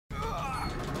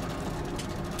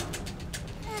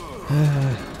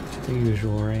The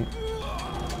usual, right?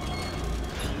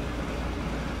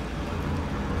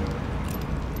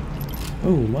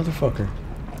 Oh, motherfucker.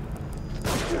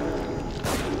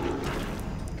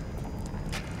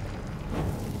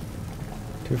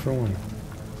 Two for one.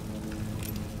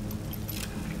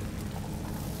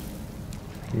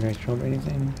 You guys drop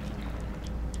anything?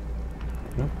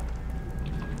 Nope.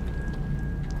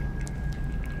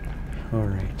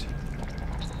 Alright.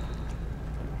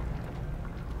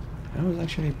 That was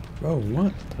actually... Oh,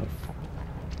 what the...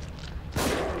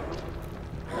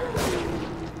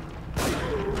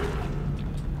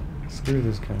 Screw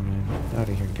this guy, man. Out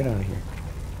of here. Get out of here.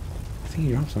 I think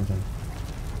you dropped something.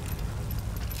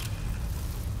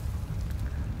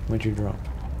 What'd you drop?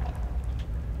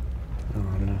 Oh,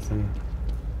 nothing.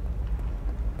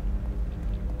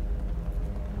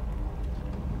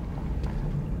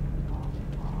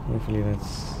 Hopefully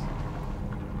that's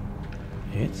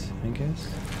it, I guess.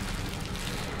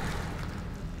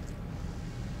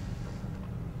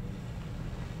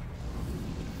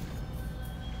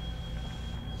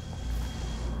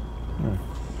 Huh.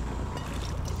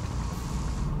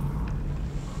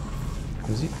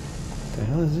 Is he? What the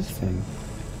hell is this thing?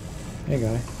 Hey,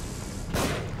 guy.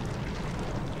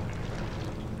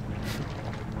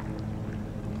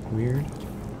 Weird.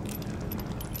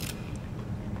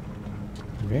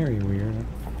 Very weird.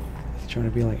 He's trying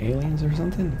to be like aliens or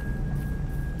something?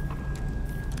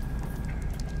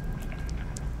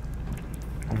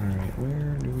 Alright,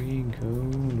 where do we go?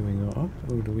 Do we go up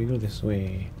or do we go this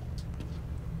way?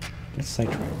 Let's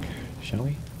sidetrack, shall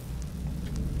we?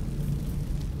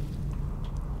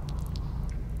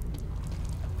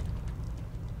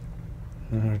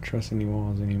 I don't know how to trust any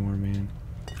walls anymore, man.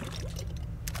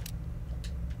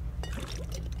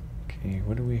 Okay,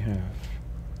 what do we have?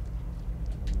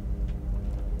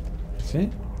 That's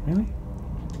it? Really?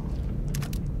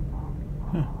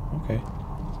 Huh, okay.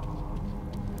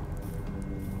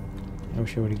 I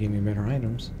wish it would have given me better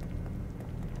items.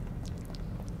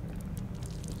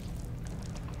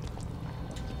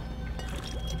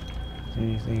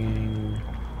 Anything...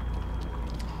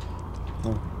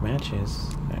 Oh,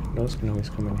 matches. Those can always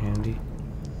come in handy.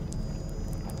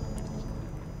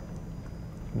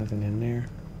 Nothing in there.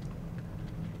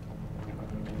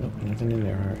 Nope, nothing in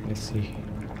there. Alright, let's see.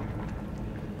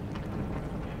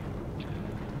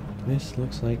 This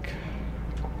looks like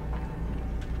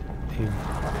a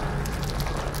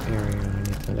area I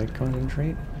need to like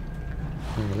concentrate.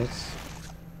 Alright, let's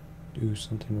do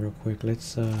something real quick.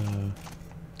 Let's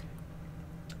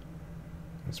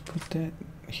put that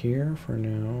here for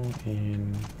now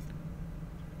and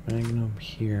magnum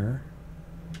here.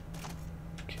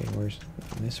 Okay, where's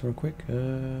this real quick?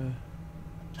 I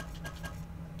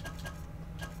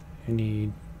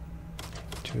need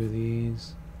two of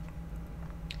these.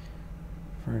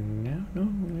 For now?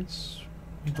 No, let's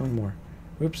make one more.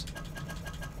 Whoops.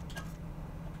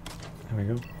 There we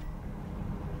go.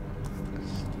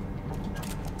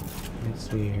 Let's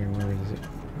see here, where is it?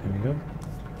 There we go.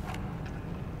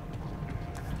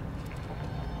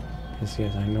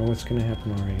 Yes, I know what's gonna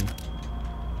happen already.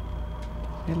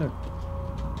 Hey, look.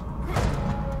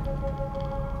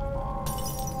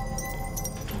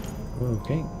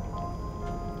 Okay.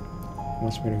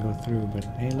 Wants me to go through, but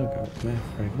hey, look, a math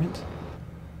fragment.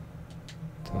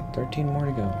 13 more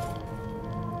to go.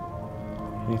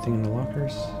 Anything in the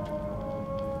lockers?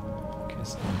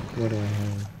 Guess not. What do I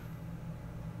have?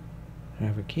 I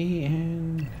have a key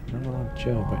and not a lot of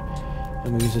gel, but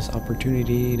I'm gonna use this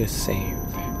opportunity to save.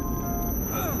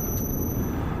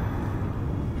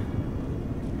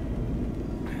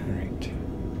 Alright.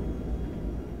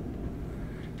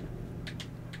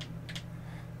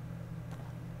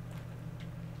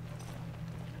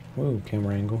 Whoa,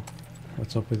 camera angle.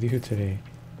 What's up with you today?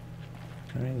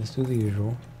 Alright, let's do the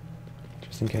usual.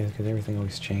 Just in case, because everything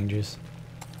always changes.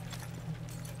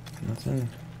 Nothing.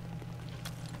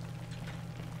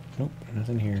 Nope,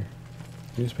 nothing here.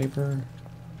 Newspaper.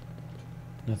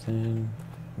 Nothing.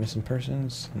 Missing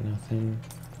persons. Nothing.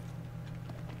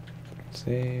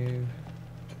 Save.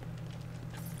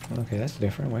 Okay, that's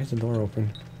different. Why is the door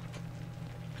open?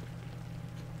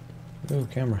 Ooh,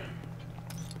 camera.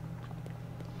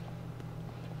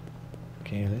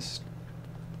 Okay, let's...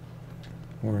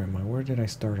 Where am I? Where did I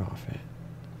start off at?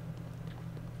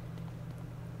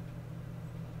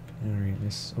 Alright,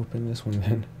 let's open this one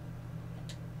then.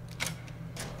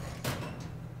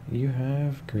 You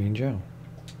have green gel.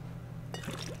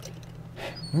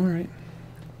 Alright.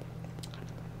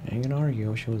 I ain't gonna argue. I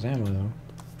wish it was ammo though.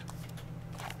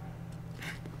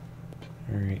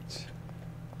 Alright.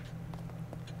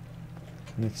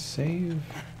 Let's save.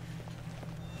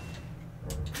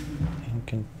 And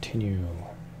continue.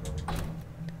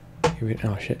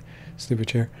 Oh shit, stupid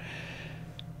chair.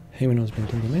 Even though it's been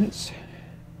 30 minutes.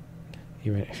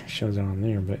 Even it shows it on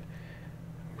there, but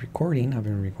recording, I've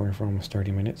been recording for almost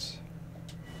 30 minutes.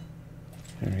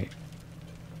 Alright.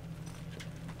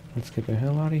 Let's get the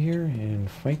hell out of here and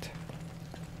fight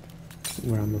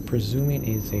what I'm presuming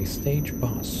is a stage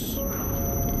boss.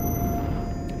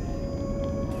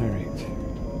 Alright.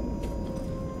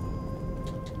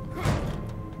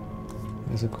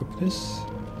 Let's equip this.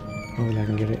 Hopefully I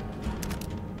can get it.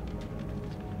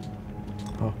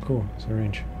 Oh, cool. It's a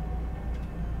range.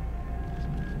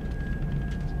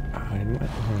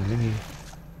 Hold on, maybe.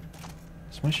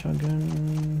 Is my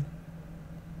shotgun?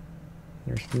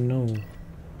 There's no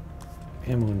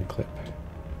ammo in the clip.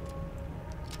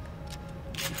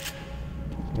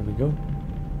 There we go.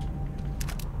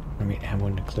 I mean, ammo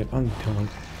in the clip. I'm dumb.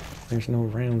 There's no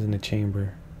rounds in the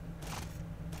chamber.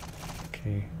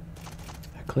 Okay.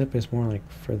 A clip is more like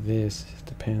for this. It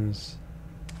depends.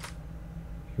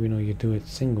 Even though you do it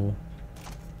single.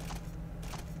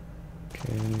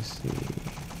 Okay, let me see.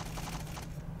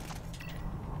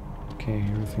 Okay,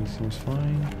 everything seems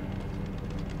fine.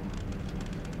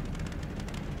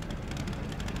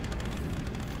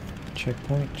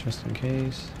 Checkpoint, just in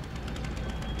case.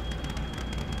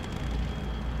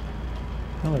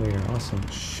 Elevator, awesome.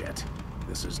 Shit,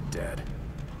 this is dead.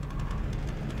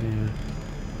 Yeah.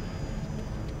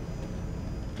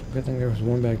 Good thing there was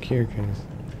one back here, cause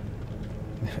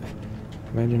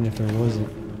imagine if there wasn't.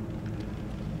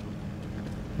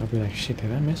 I'd be like, shit,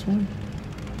 did I miss one?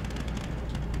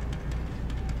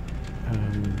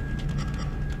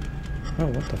 Oh,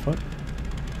 what the fuck?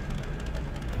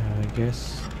 I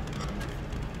guess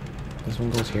this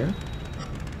one goes here.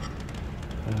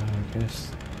 I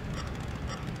guess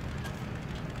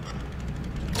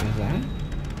is that?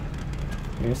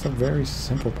 Yeah, it's a very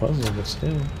simple puzzle, but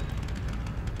still.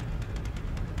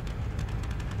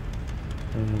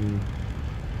 Am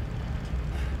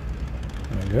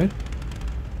I good?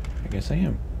 I guess I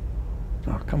am.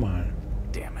 Oh, come on.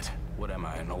 Damn it. What am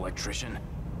I, an electrician?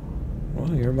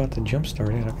 Well, you're about to jump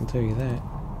start it, I can tell you that.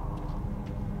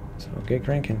 So get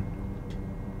cranking.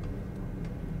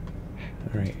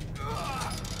 Alright.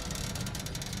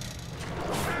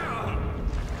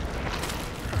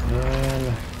 And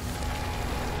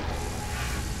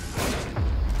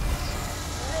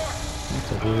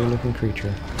that's a weird looking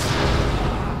creature.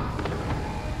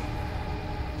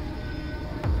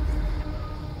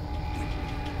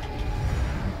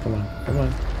 Come on, come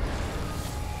on.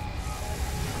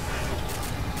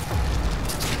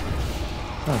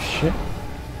 Oh shit.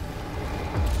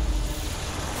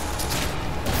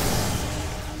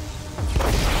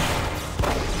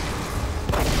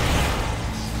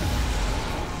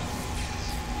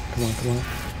 Come on, come on.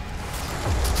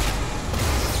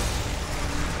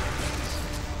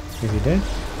 Is he dead?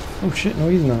 Oh shit, no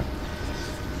he's not.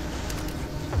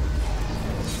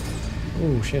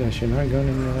 Oh shit, I should not have gone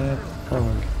into that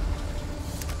fog.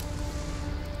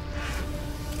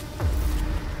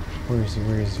 Where is he,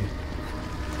 where is he?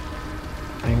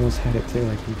 I almost had it too,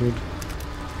 like a good...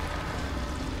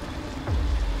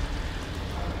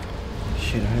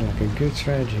 Shit, I had like a good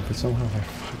strategy, but somehow I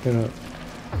fucked it up.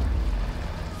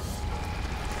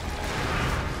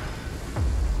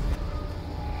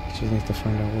 Just need to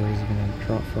find out where he's gonna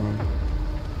drop from.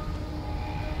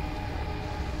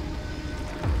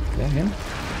 Is that him?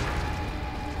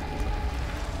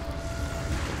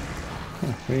 Huh,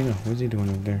 what do you know? What's he doing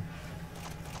over there?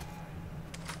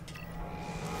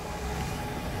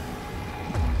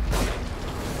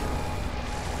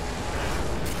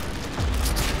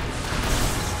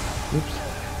 Oops.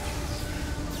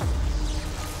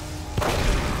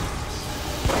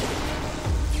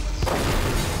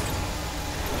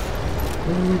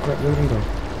 Where did he go?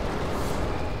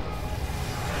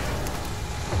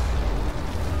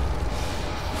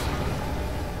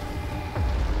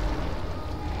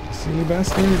 See you,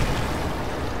 bastard!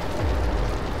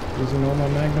 Using all my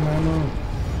magnum ammo.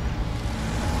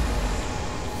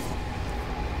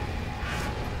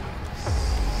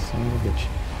 Son of a bitch.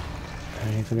 I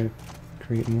need to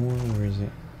create more. Where is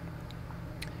it?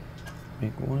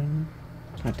 Make one.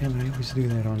 God damn it, I always do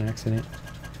that on accident.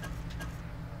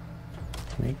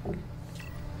 Make.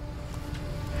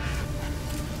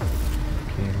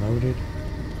 Okay, loaded.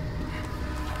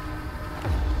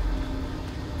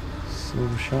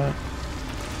 Silver shot.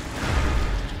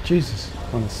 Jesus,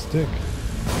 on a stick.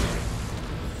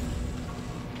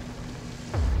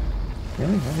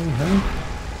 Really? How did he have?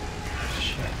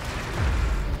 Shit.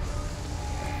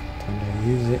 Time to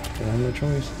use it, but I have no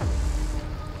choice.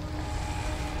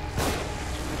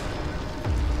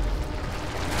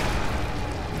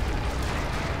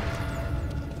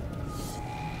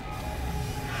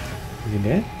 he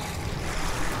dead?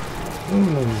 Oh,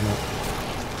 no, he's not.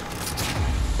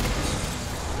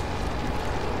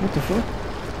 What the fuck?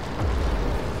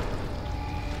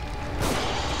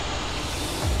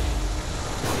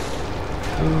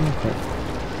 Oh, crap.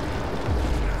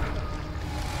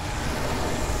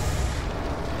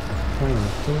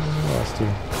 Lost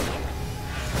here.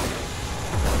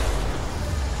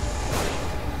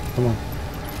 Come on.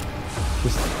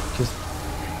 Just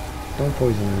don't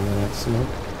poison me with that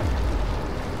smoke.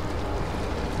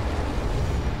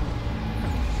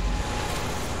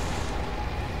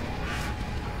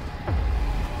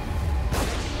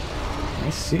 I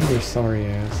see your sorry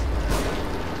ass.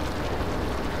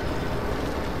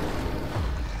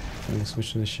 I'm gonna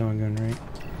switch to the shotgun, right?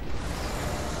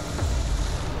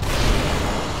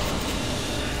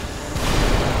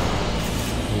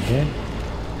 You dead?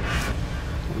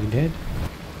 You dead?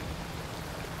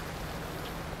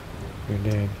 You're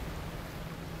dead.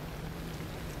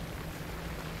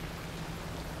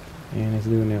 And it's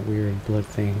doing that weird blood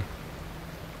thing.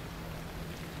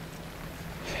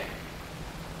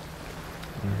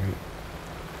 Alright.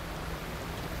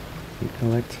 You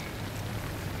collect.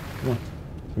 Come on.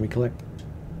 Let me collect.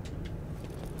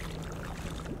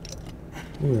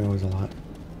 Ooh, that was a lot.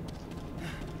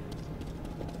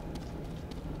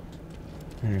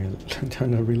 Alright,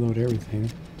 time to reload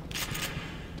everything.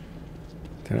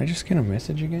 Did I just get a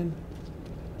message again?